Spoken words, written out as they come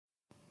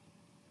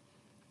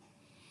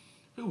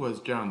Who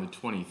was John the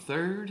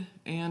 23rd,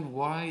 and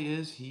why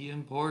is he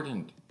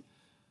important?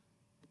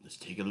 Let's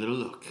take a little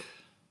look.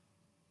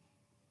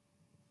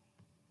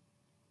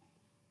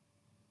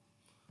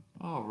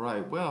 All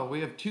right, well,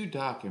 we have two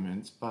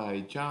documents by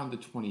John the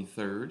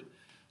 23rd.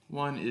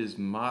 One is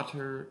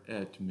Mater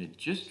et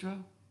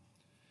Magistra,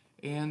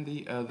 and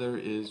the other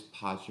is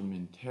Pacem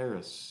in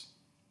Terris.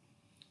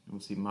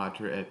 We'll see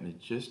Mater et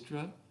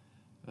Magistra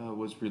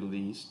was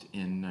released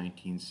in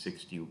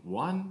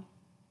 1961,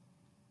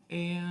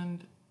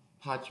 and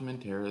Pacem in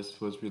Terris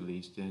was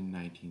released in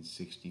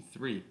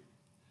 1963.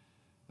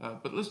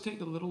 But let's take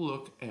a little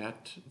look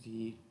at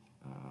the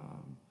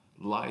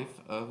life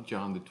of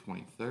John the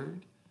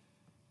 23rd,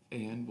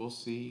 and we'll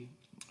see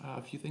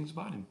a few things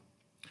about him.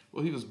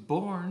 Well, he was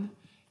born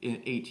in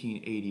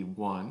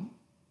 1881,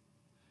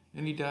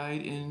 and he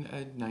died in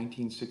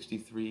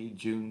 1963,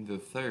 June the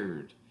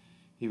 3rd.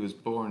 He was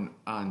born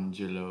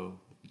Angelo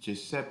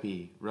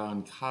Giuseppe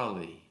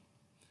Roncalli.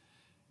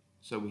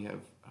 So we have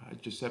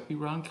Giuseppe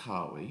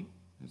Roncalli,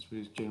 that's what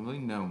he's generally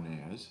known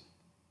as.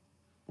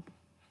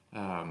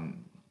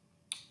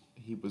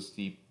 He was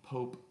the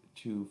Pope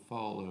to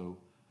follow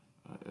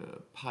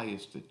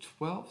Pius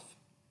XII,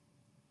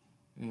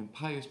 and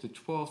Pius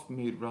XII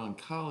made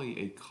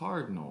Roncalli a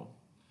cardinal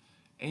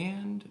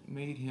and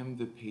made him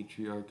the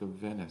Patriarch of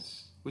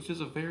Venice, which is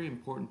a very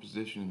important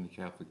position in the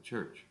Catholic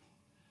Church.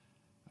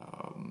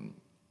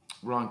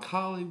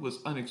 Roncalli was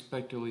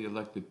unexpectedly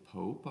elected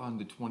Pope on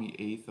the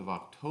 28th of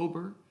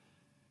October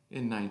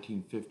in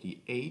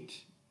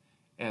 1958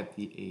 at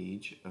the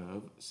age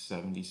of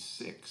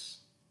 76.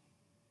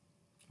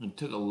 It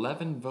took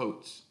 11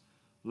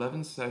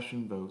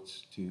 session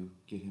votes to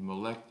get him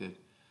elected.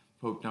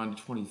 Pope John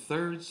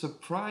XXIII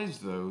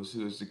surprised those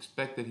who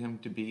expected him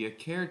to be a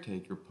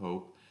caretaker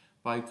pope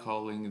by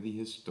calling the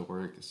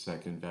historic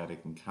Second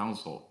Vatican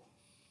Council,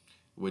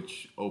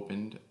 which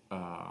opened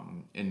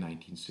in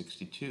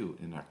 1962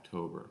 in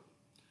October.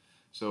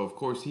 So, of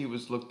course, he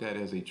was looked at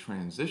as a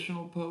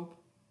transitional pope,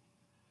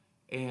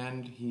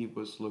 and he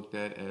was looked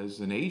at as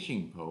an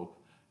aging pope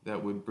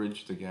that would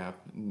bridge the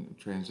gap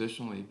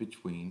transitionally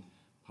between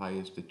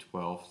Pius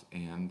XII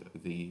and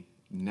the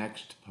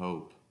next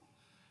pope.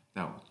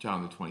 Now,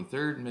 John the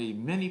 23rd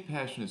made many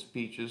passionate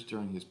speeches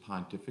during his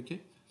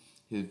pontificate.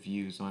 His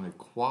views on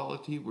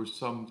equality were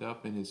summed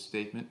up in his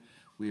statement,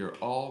 "We are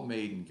all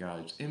made in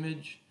God's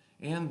image,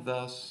 and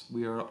thus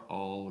we are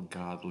all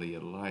godly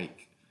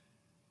alike."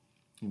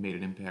 He made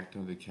an impact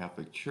on the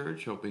Catholic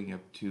Church, opening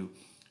up to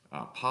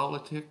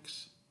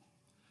politics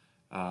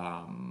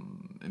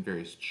and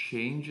various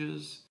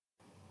changes.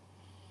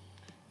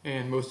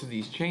 And most of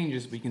these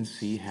changes we can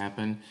see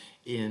happen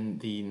in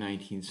the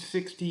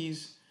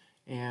 1960s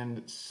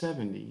and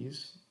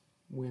 70s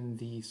when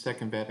the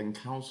Second Vatican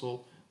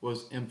Council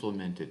was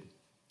implemented.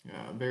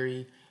 A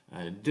very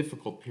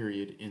difficult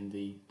period in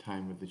the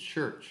time of the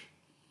Church.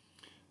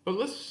 But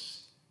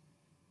let's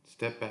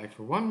step back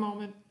for one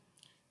moment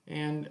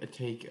and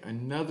take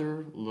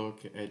another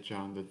look at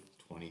John the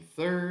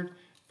 23rd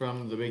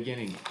from the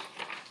beginning.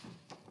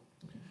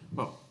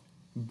 Well,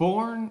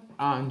 born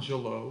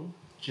Angelo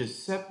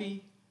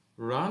Giuseppe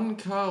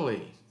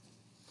Roncalli.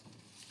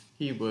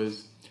 He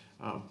was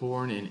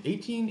born in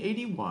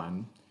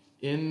 1881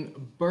 in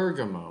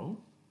Bergamo,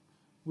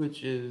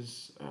 which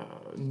is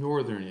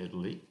northern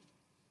Italy.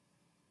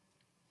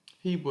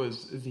 He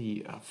was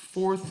the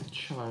fourth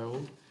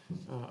child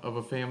of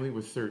a family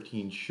with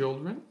 13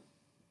 children.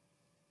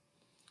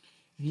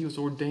 He was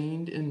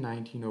ordained in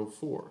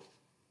 1904.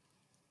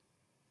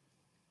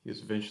 He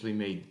was eventually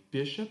made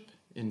bishop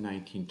in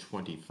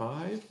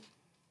 1925.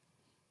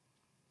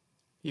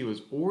 He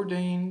was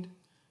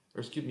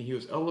he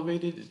was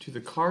elevated to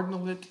the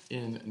cardinalate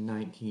in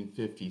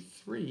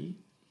 1953,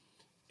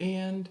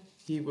 and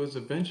he was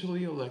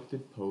eventually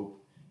elected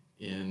Pope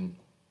in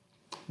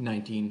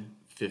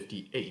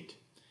 1958.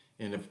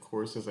 And of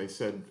course, as I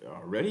said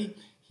already,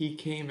 he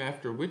came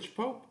after which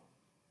Pope?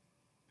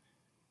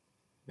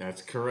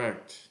 That's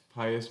correct,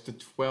 Pius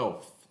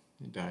XII.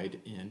 He died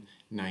in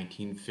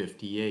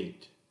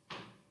 1958.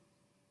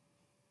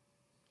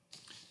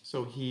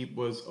 So he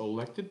was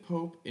elected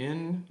Pope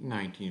in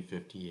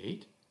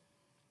 1958,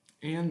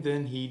 and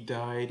then he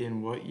died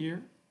in what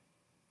year?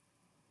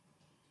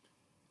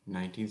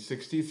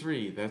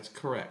 1963, that's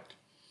correct.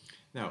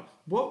 Now,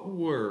 what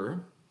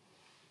were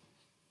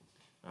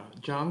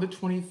John the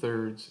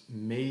 23rd's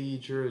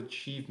major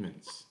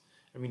achievements?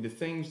 I mean, the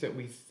things that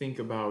we think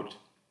about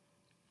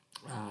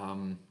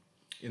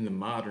in the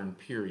modern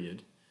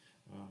period,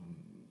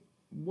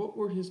 what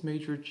were his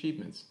major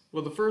achievements?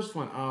 Well, the first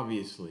one,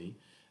 obviously,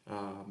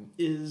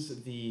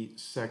 is the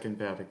Second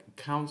Vatican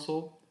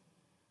Council,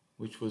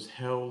 which was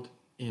held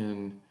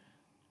in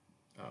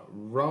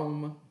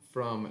Rome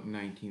from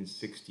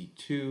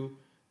 1962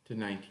 to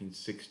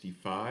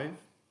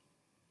 1965.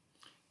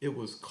 It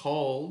was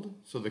called,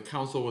 so the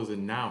council was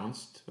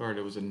announced, or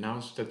it was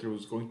announced that there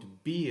was going to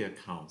be a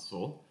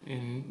council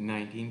in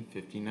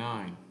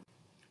 1959.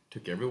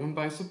 Took everyone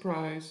by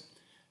surprise.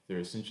 There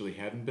essentially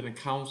hadn't been a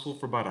council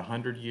for about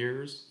 100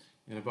 years,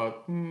 and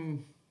about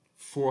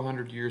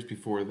 400 years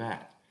before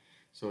that.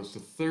 So it's the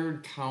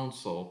third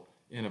council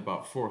in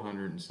about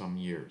 400 and some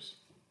years.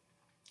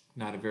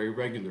 Not a very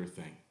regular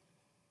thing.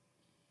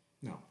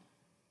 Now,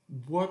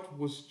 what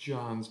was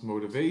John's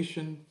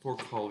motivation for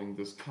calling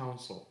this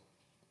council?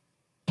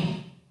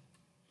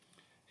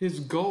 His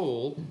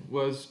goal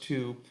was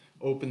to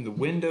open the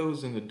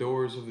windows and the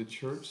doors of the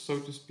church, so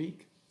to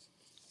speak.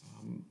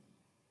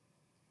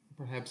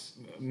 Perhaps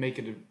make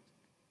it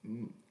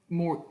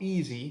more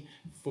easy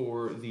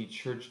for the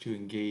church to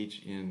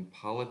engage in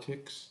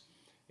politics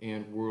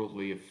and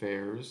worldly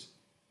affairs.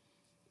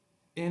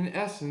 In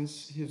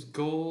essence, his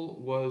goal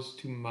was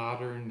to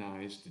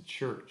modernize the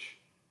church.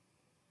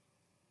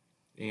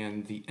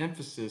 And the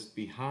emphasis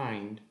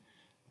behind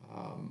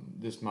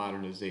this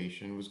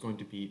modernization was going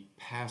to be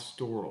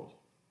pastoral.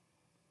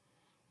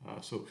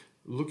 So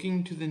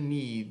looking to the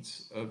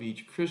needs of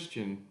each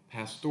Christian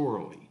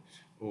pastorally,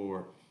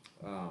 or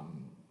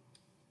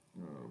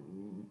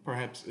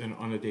perhaps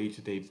on a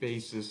day-to-day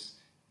basis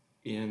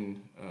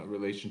in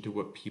relation to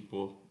what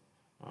people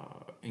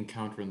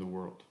encounter in the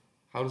world.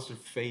 How does their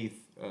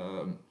faith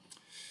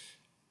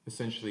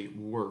essentially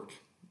work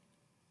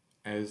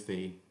as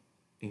they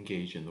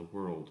engage in the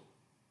world?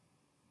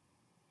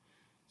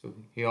 So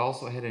he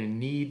also had a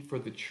need for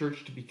the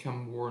church to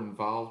become more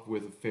involved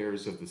with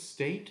affairs of the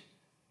state.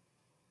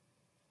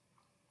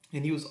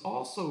 And he was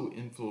also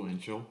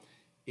influential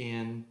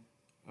in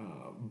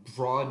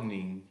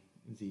broadening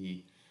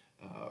the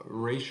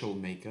racial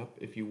makeup,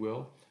 if you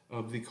will,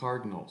 of the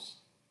cardinals.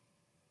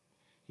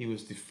 He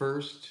was the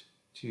first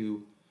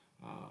to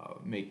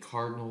make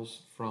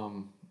cardinals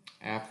from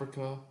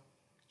Africa,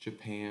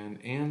 Japan,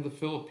 and the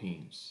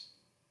Philippines.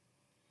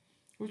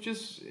 Which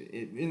is,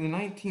 in the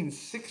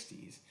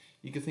 1960s,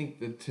 you could think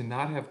that to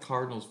not have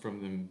cardinals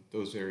from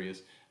those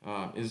areas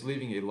is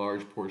leaving a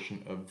large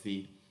portion of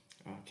the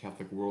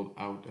Catholic world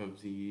out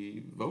of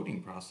the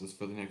voting process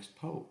for the next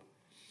pope.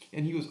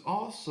 And he was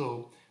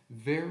also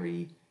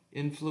very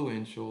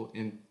influential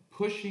in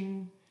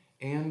pushing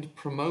and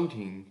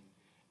promoting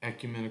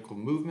ecumenical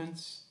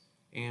movements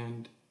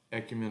and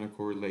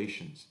ecumenical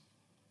relations.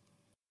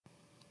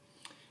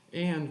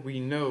 And we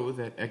know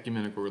that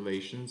ecumenical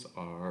relations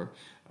are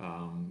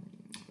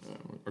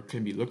or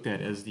can be looked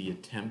at as the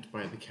attempt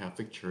by the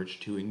Catholic Church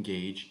to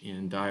engage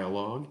in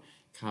dialogue,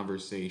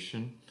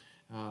 conversation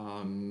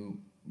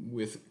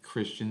with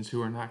Christians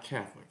who are not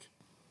Catholic.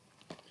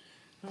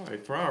 All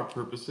right, for our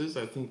purposes,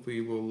 I think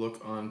we will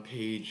look on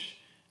page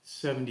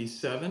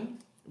 77.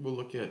 We'll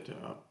look at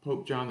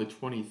Pope John the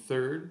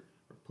 23rd,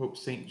 or Pope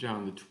St.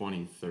 John the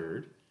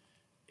 23rd,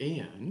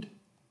 and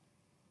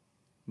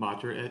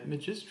Mater et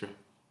Magistra.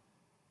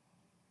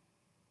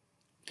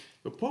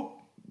 But Pope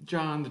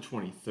John the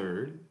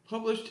 23rd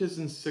published his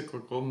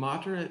encyclical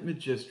Mater et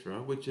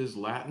Magistra, which is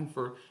Latin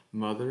for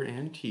mother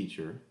and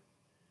teacher,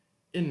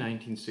 in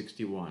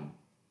 1961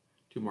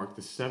 to mark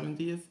the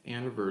 70th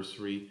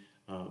anniversary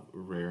of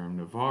Rerum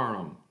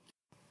Novarum.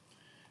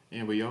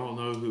 And we all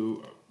know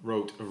who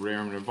wrote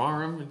Rerum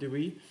Novarum, do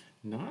we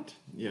not?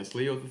 Yes,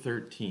 Leo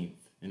XIII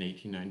in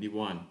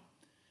 1891.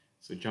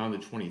 So John the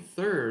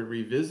 23rd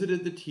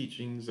revisited the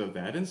teachings of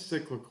that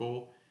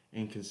encyclical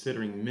and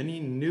considering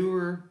many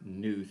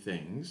new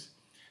things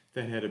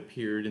that had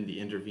appeared in the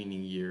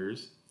intervening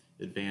years,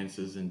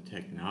 advances in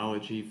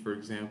technology, for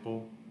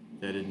example,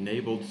 that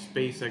enabled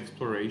space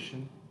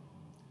exploration,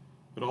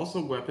 but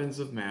also weapons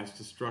of mass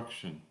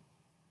destruction.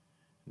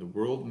 The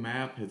world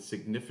map had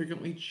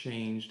significantly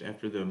changed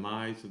after the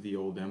demise of the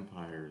old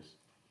empires.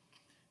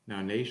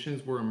 Now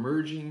nations were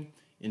emerging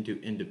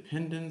into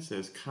independence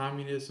as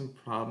communism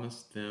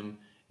promised them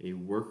a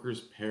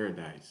workers'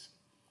 paradise.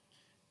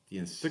 The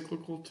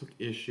encyclical took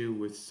issue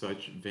with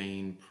such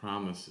vain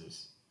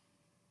promises.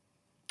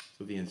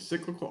 So the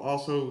encyclical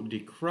also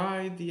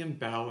decried the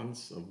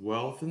imbalance of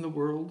wealth in the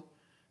world,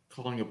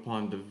 calling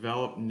upon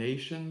developed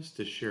nations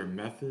to share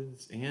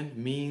methods and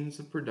means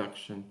of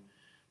production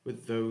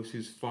with those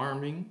whose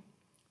farming,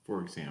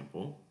 for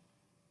example,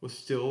 was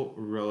still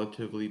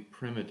relatively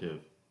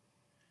primitive.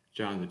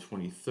 John the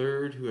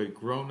 23rd, who had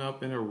grown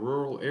up in a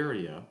rural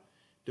area,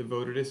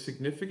 devoted a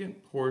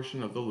significant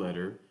portion of the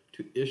letter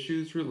to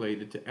issues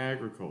related to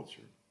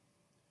agriculture.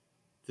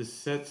 This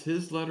sets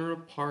his letter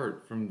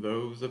apart from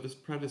those of his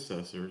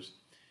predecessors,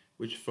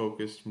 which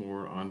focused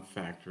more on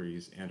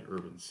factories and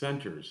urban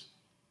centers.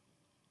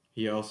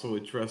 He also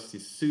addressed the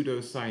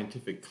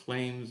pseudo-scientific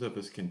claims of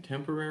his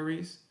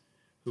contemporaries,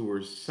 who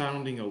were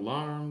sounding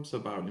alarms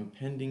about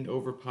impending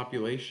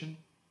overpopulation.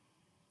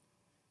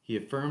 He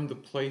affirmed the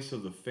place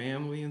of the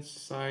family in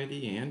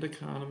society and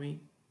economy.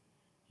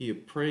 He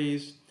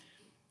appraised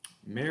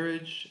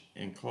marriage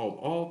and called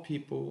all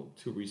people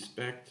to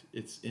respect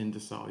its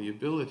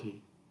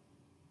indissolubility.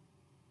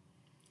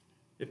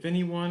 If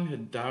anyone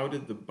had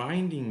doubted the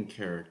binding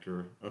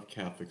character of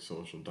Catholic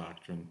social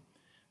doctrine,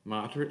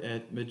 Mater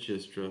et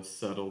Magistra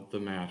settled the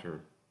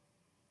matter,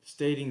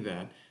 stating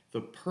that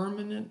the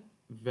permanent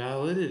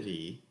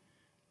validity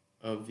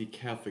of the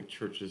Catholic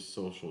Church's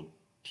social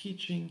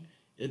teaching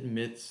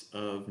admits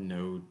of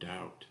no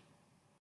doubt.